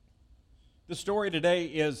The story today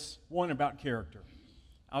is one about character.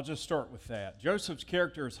 I'll just start with that. Joseph's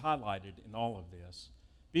character is highlighted in all of this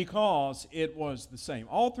because it was the same.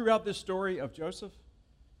 All throughout this story of Joseph,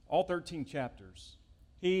 all 13 chapters,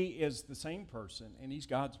 he is the same person, and he's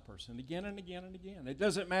God's person again and again and again. It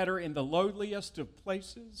doesn't matter in the lowliest of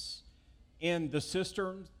places, in the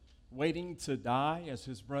cistern waiting to die as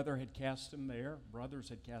his brother had cast him there, brothers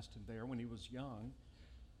had cast him there when he was young,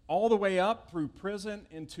 all the way up through prison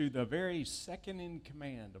into the very second in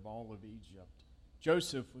command of all of Egypt.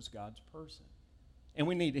 Joseph was God's person. And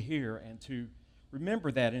we need to hear and to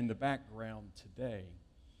remember that in the background today.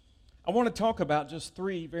 I want to talk about just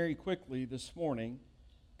three very quickly this morning,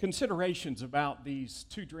 considerations about these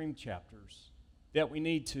two dream chapters that we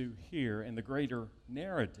need to hear in the greater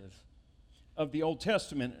narrative of the Old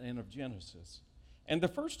Testament and of Genesis. And the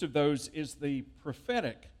first of those is the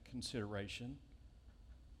prophetic consideration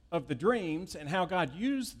of the dreams and how God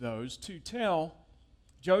used those to tell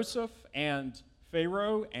Joseph and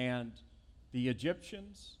Pharaoh and the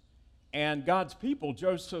Egyptians and God's people,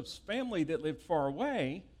 Joseph's family that lived far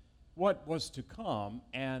away, what was to come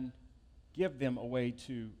and give them a way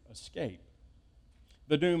to escape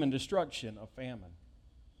the doom and destruction of famine.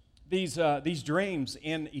 These dreams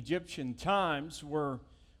in Egyptian times were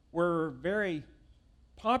very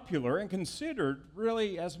popular and considered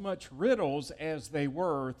really as much riddles as they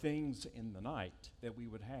were things in the night that we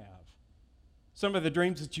would have. Some of the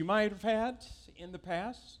dreams that you might have had in the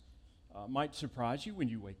past might surprise you when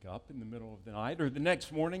you wake up in the middle of the night or the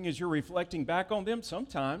next morning as you're reflecting back on them.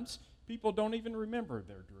 Sometimes people don't even remember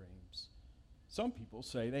their dreams. Some people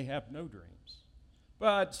say they have no dreams.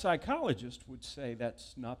 But psychologists would say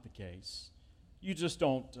that's not the case. You just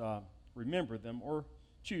don't remember them or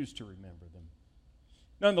choose to remember them.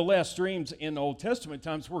 Nonetheless, dreams in Old Testament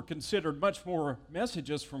times were considered much more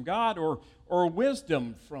messages from God or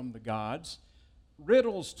wisdom from the gods,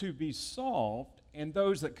 riddles to be solved, and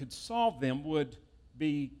those that could solve them would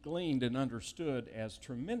be gleaned and understood as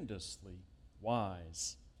tremendously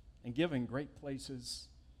wise and given great places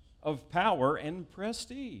of power and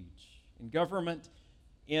prestige in government,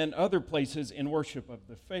 in other places in worship of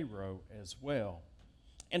the Pharaoh as well.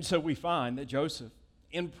 And so we find that Joseph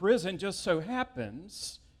in prison just so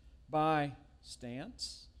happens by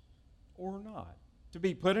stance or not to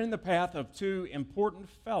be put in the path of two important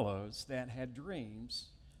fellows that had dreams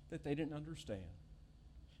that they didn't understand.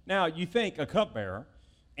 Now, you think a cupbearer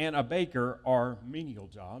and a baker are menial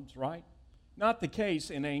jobs, right? Not the case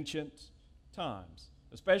in ancient times,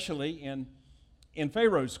 especially in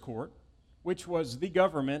Pharaoh's court, which was the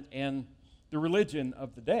government and the religion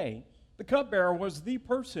of the day. The cupbearer was the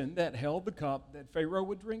person that held the cup that Pharaoh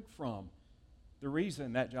would drink from. The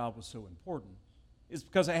reason that job was so important is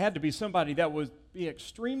because it had to be somebody that would be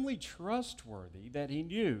extremely trustworthy, that he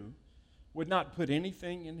knew would not put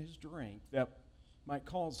anything in his drink that might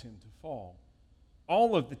cause him to fall.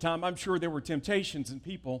 All of the time, I'm sure there were temptations and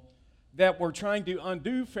people that were trying to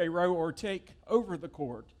undo Pharaoh or take over the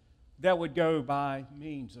court that would go by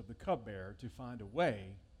means of the cupbearer to find a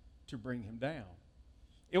way to bring him down.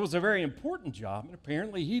 It was a very important job, and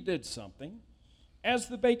apparently he did something, as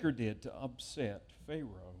the baker did, to upset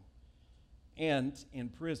Pharaoh. And in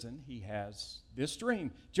prison, he has this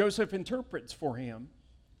dream. Joseph interprets for him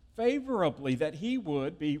favorably that he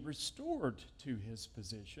would be restored to his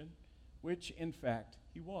position, which in fact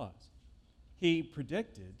he was. He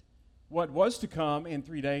predicted what was to come in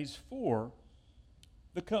 3 days for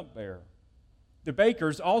the cupbearer. The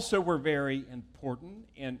bakers also were very important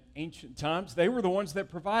in ancient times. They were the ones that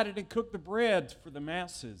provided and cooked the bread for the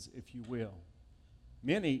masses, if you will.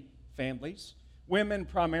 Many families, women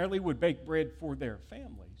primarily, would bake bread for their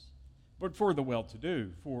families, but for the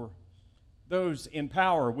well-to-do, for those in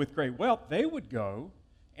power with great wealth, they would go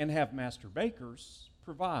and have master bakers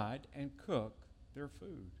provide and cook their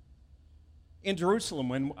food. In Jerusalem,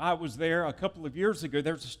 when I was there a couple of years ago,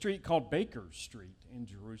 there's a street called Baker Street in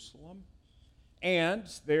Jerusalem.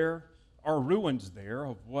 And there are ruins there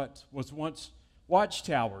of what was once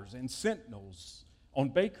watchtowers and sentinels on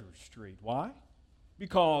Baker Street. Why?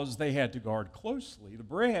 Because they had to guard closely the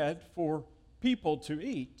bread for people to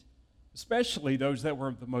eat, especially those that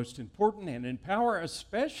were the most important and in power,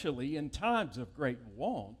 especially in times of great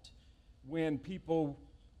want, when people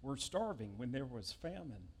were starving, when there was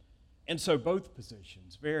famine. And so both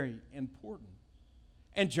positions, very important.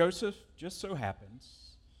 And Joseph just so happens,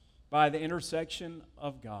 by the intersection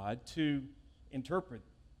of God, to interpret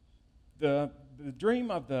the dream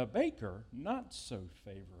of the baker not so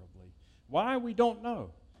favorably. Why, we don't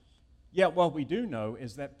know. Yet what we do know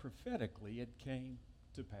is that prophetically it came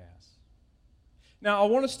to pass. Now, I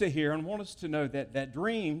want us to hear and want us to know that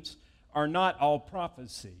dreams are not all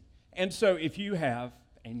prophecy. And so if you have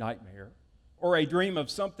a nightmare or a dream of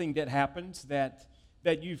something that happens that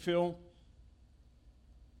you feel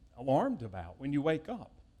alarmed about when you wake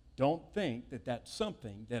up, don't think that that's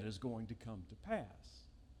something that is going to come to pass.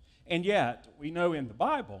 And yet, we know in the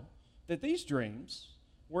Bible that these dreams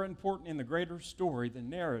were important in the greater story, the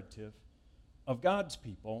narrative of God's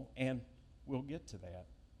people, and we'll get to that.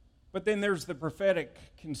 But then there's the prophetic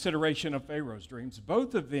consideration of Pharaoh's dreams.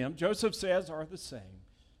 Both of them, Joseph says, are the same.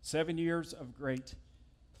 7 years of great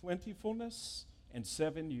plentifulness and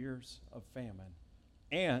 7 years of famine.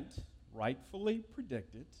 And rightfully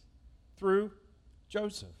predicted through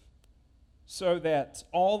Joseph, so that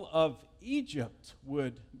all of Egypt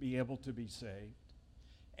would be able to be saved,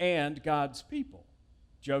 and God's people,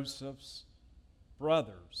 Joseph's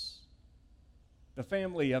brothers, the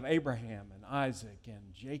family of Abraham and Isaac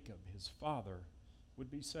and Jacob, his father,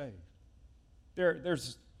 would be saved.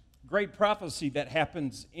 There's great prophecy that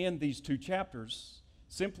happens in these 2 chapters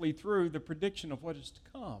simply through the prediction of what is to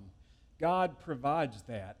come. God provides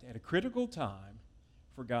that at a critical time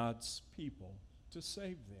for God's people to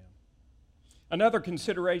save them. Another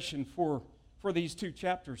consideration for these 2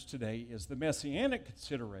 chapters today is the messianic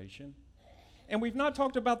consideration. And we've not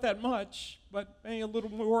talked about that much, but maybe a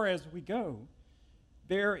little more as we go.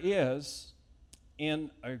 There is,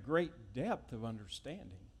 in a great depth of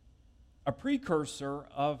understanding, a precursor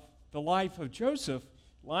of the life of Joseph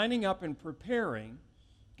lining up and preparing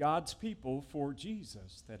God's people for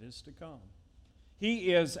Jesus that is to come.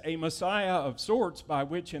 He is a Messiah of sorts by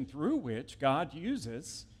which and through which God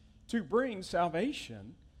uses to bring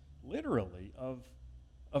salvation, literally,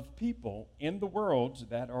 of people in the world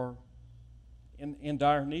that are in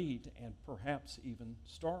dire need and perhaps even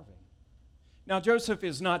starving. Now, Joseph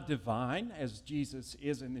is not divine, as Jesus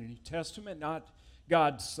is in the New Testament, not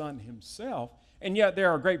God's Son himself, and yet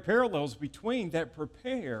there are great parallels between that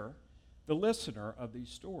prepare the listener of these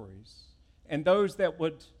stories and those that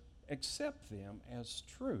would accept them as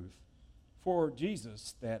truth for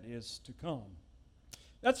Jesus that is to come.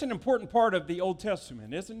 That's an important part of the Old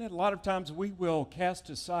Testament, isn't it? A lot of times we will cast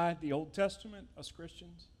aside the Old Testament as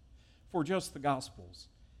Christians for just the Gospels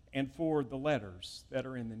and for the letters that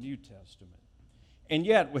are in the New Testament. And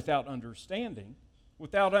yet, without understanding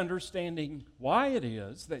why it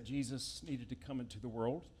is that Jesus needed to come into the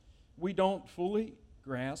world, we don't fully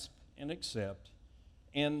grasp and accept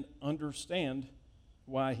and understand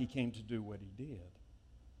why he came to do what he did.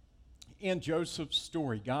 In Joseph's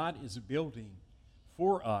story, God is building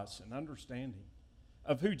for us an understanding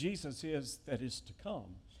of who Jesus is that is to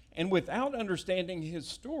come. And without understanding his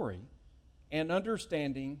story and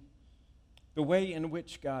understanding the way in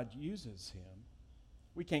which God uses him,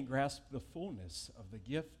 we can't grasp the fullness of the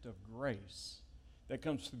gift of grace that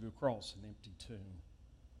comes through the cross and empty tomb.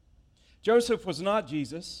 Joseph was not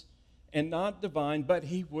Jesus and not divine, but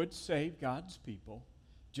he would save God's people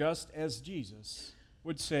just as Jesus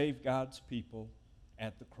would save God's people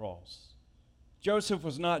at the cross. Joseph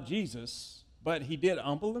was not Jesus, but he did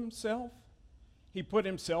humble himself. He put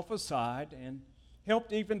himself aside and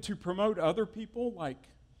helped even to promote other people like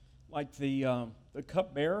the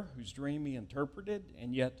cupbearer whose dream he interpreted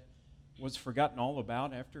and yet was forgotten all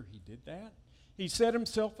about after he did that. He set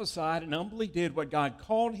himself aside and humbly did what God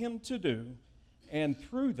called him to do, and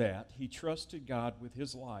through that he trusted God with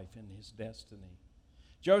his life and his destiny.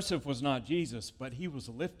 Joseph was not Jesus, but he was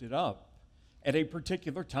lifted up at a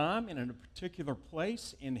particular time and in a particular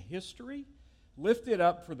place in history, lifted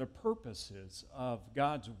up for the purposes of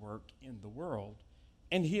God's work in the world,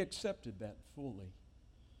 and he accepted that fully.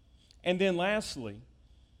 And then lastly,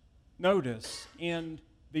 notice in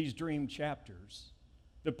these dream chapters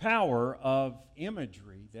the power of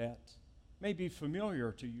imagery that may be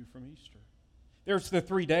familiar to you from Easter. There's the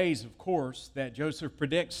 3 days, of course, that Joseph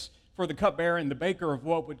predicts for the cupbearer and the baker of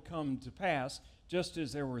what would come to pass, just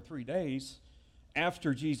as there were 3 days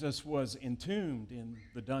after Jesus was entombed in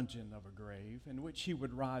the dungeon of a grave, in which he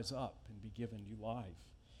would rise up and be given new life.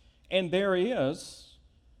 And there is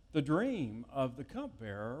the dream of the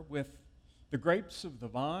cupbearer with the grapes of the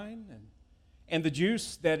vine and the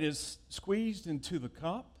juice that is squeezed into the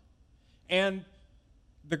cup and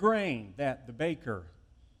the grain that the baker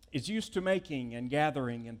is used to making and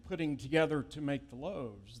gathering and putting together to make the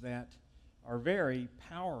loaves that are very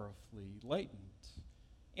powerfully latent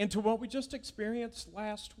into what we just experienced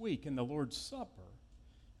last week in the Lord's Supper.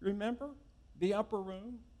 Remember the upper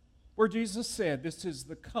room where Jesus said, "This is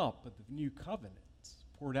the cup of the new covenant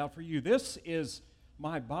poured out for you. This is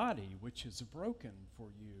my body, which is broken for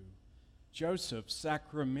you." Joseph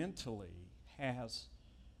sacramentally has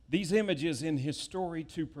these images in his story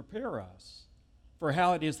to prepare us for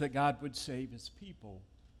how it is that God would save his people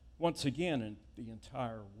once again in the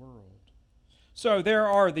entire world. So there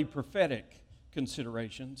are the prophetic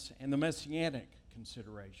considerations and the messianic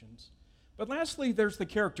considerations. But lastly, there's the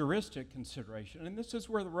characteristic consideration, and this is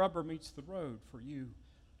where the rubber meets the road for you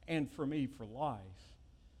and for me for life.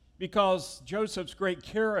 Because Joseph's great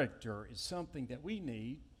character is something that we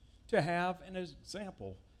need to have an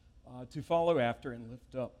example to follow after and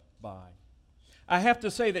lift up by. I have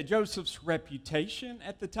to say that Joseph's reputation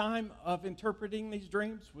at the time of interpreting these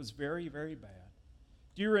dreams was very, very bad.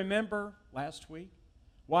 Do you remember last week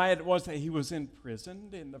why it was that he was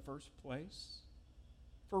imprisoned in the first place?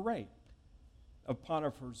 For rape of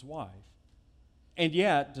Potiphar's wife. And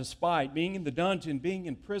yet, despite being in the dungeon, being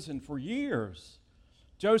in prison for years,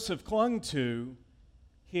 Joseph clung to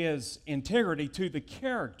his integrity, to the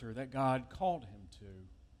character that God called him to.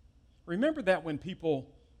 Remember that when people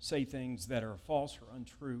say things that are false or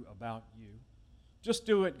untrue about you, just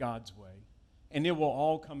do it God's way, and it will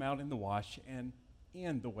all come out in the wash and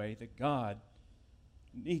end the way that God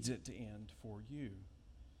needs it to end for you.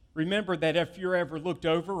 Remember that if you're ever looked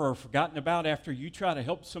over or forgotten about after you try to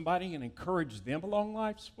help somebody and encourage them along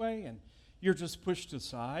life's way, and you're just pushed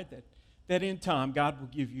aside, that in time God will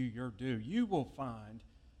give you your due. You will find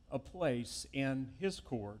a place in his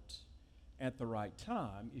court at the right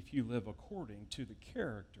time if you live according to the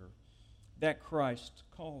character that Christ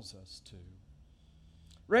calls us to.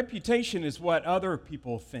 Reputation is what other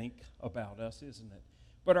people think about us, isn't it?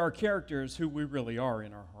 But our character is who we really are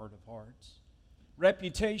in our heart of hearts.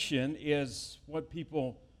 Reputation is what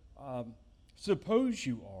people suppose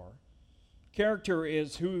you are. Character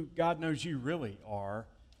is who God knows you really are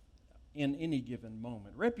in any given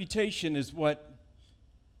moment. Reputation is what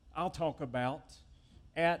I'll talk about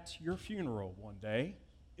at your funeral one day,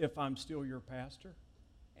 if I'm still your pastor.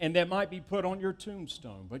 And that might be put on your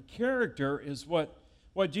tombstone. But character is what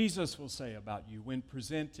Jesus will say about you when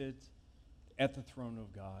presented at the throne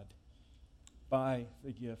of God by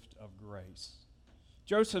the gift of grace.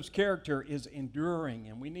 Joseph's character is enduring,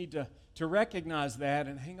 and we need to recognize that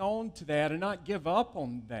and hang on to that and not give up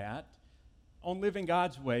on that, on living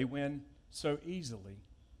God's way when so easily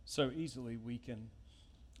we can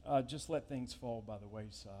just let things fall by the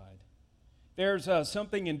wayside. There's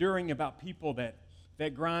something enduring about people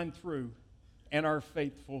that grind through and are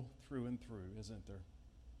faithful through and through, isn't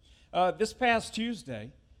there? This past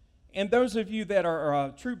Tuesday, and those of you that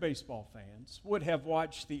are true baseball fans would have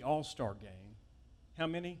watched the All-Star game. How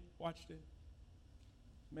many watched it?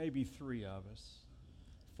 Maybe 3 of us,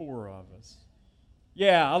 4 of us.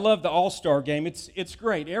 Yeah, I love the All-Star game. It's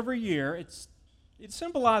great. Every year, it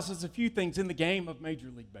symbolizes a few things in the game of Major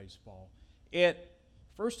League Baseball. It,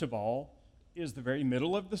 first of all, is the very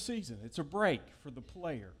middle of the season. It's a break for the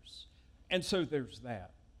players. And so there's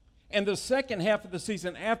that. And the second half of the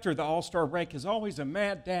season after the All-Star break is always a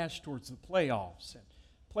mad dash towards the playoffs. And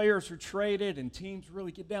players are traded and teams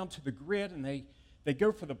really get down to the grit and they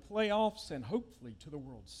go for the playoffs and hopefully to the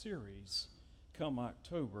World Series come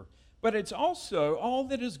October. But it's also all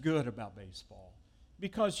that is good about baseball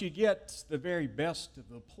because you get the very best of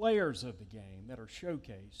the players of the game that are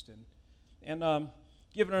showcased and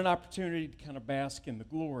given an opportunity to kind of bask in the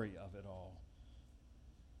glory of it all.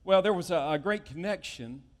 Well, there was a great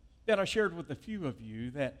connection that I shared with a few of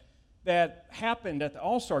you that happened at the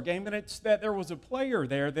All-Star game, and it's that there was a player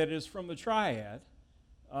there that is from the Triad,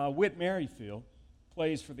 Whit Merrifield,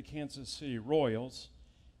 plays for the Kansas City Royals,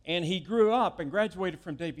 and he grew up and graduated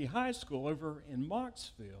from Davie High School over in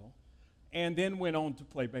Mocksville, and then went on to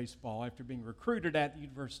play baseball after being recruited at the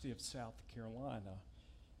University of South Carolina,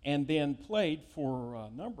 and then played for a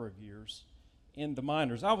number of years in the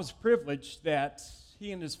minors. I was privileged that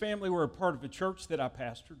he and his family were a part of a church that I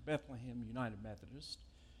pastored, Bethlehem United Methodist,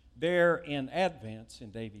 there in Advance in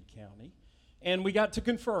Davie County. And we got to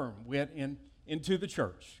confirm Whit into the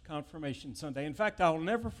church, Confirmation Sunday. In fact, I'll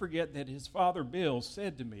never forget that his father, Bill,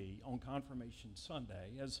 said to me on Confirmation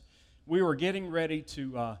Sunday, as we were getting ready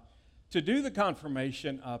to do the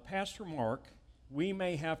confirmation, Pastor Mark, we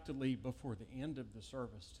may have to leave before the end of the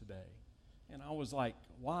service today. And I was like,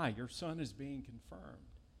 why? Your son is being confirmed.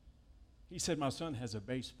 He said, my son has a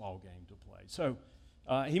baseball game to play. So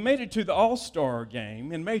he made it to the All-Star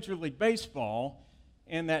game in Major League Baseball,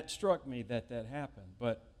 and that struck me that happened.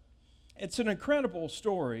 But it's an incredible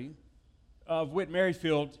story of Whit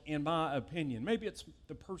Merrifield, in my opinion. Maybe it's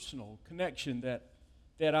the personal connection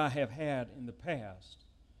that I have had in the past.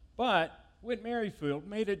 But Whit Merrifield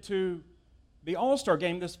made it to the All-Star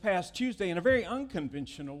game this past Tuesday in a very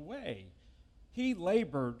unconventional way. He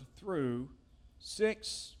labored through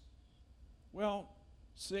 6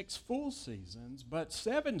 6 full seasons, but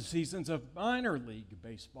 7 seasons of minor league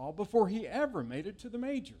baseball before he ever made it to the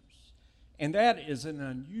majors. And that is an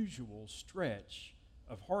unusual stretch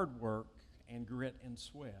of hard work and grit and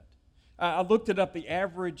sweat. I looked it up. The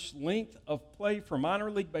average length of play for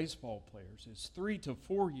minor league baseball players is 3 to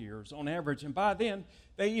 4 years on average. And by then,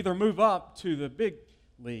 they either move up to the big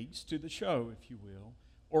leagues, to the show, if you will,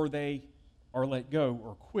 or they are let go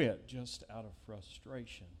or quit just out of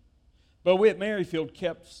frustration. But Whit Merrifield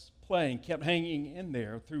kept playing, kept hanging in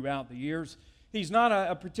there throughout the years. He's not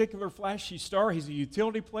a particular flashy star. He's a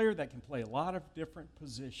utility player that can play a lot of different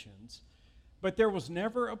positions. But there was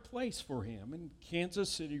never a place for him in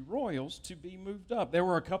Kansas City Royals to be moved up. There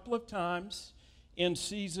were a couple of times in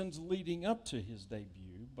seasons leading up to his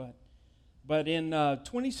debut, but in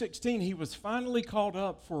 2016 he was finally called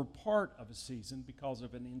up for part of a season because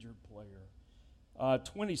of an injured player.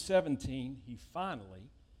 2017 he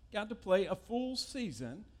finally got to play a full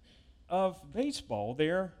season of baseball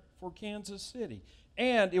there for Kansas City.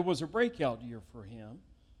 And it was a breakout year for him,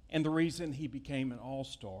 and the reason he became an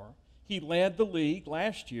all-star. He led the league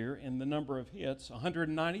last year in the number of hits,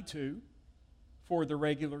 192 for the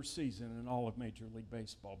regular season in all of Major League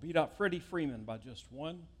Baseball. Beat out Freddie Freeman by just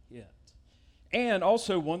 1 hit. And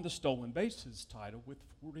also won the stolen bases title with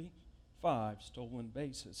 45 stolen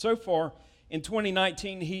bases. So far in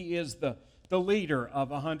 2019, he is the leader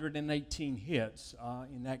of 118 hits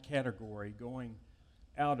in that category going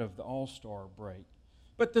out of the All-Star break.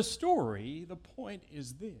 But the story, the point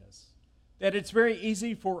is this, that it's very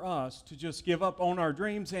easy for us to just give up on our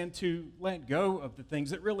dreams and to let go of the things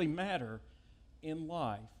that really matter in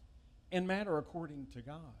life and matter according to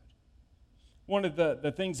God. One of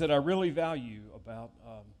the things that I really value about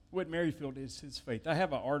Whit Merrifield is his faith. I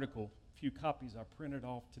have an article, a few copies I printed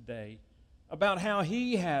off today, about how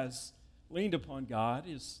he has leaned upon God,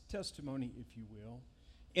 his testimony, if you will,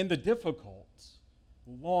 in the difficult,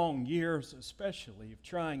 long years especially of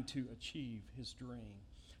trying to achieve his dream.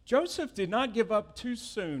 Joseph did not give up too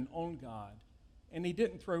soon on God, and he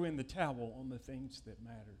didn't throw in the towel on the things that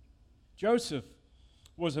mattered. Joseph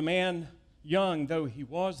was a man, young though he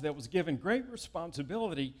was, that was given great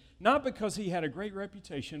responsibility, not because he had a great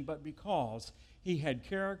reputation, but because he had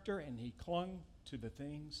character and he clung to the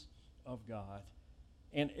things of God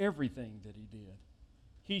and everything that he did.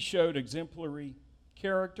 He showed exemplary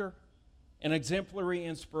character and exemplary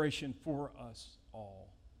inspiration for us all.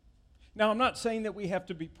 Now, I'm not saying that we have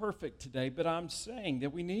to be perfect today, but I'm saying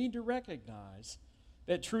that we need to recognize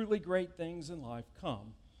that truly great things in life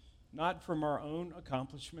come not from our own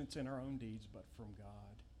accomplishments and our own deeds, but from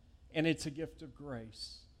God. And it's a gift of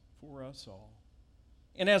grace for us all.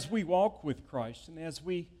 And as we walk with Christ and as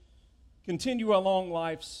we continue along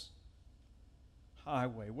life's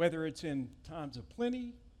highway, whether it's in times of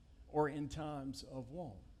plenty or in times of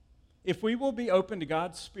want, if we will be open to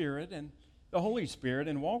God's Spirit and the Holy Spirit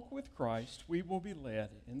and walk with Christ, we will be led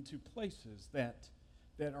into places that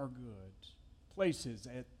are good, places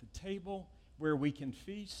at the table where we can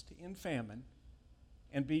feast in famine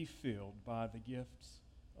and be filled by the gifts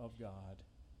of God.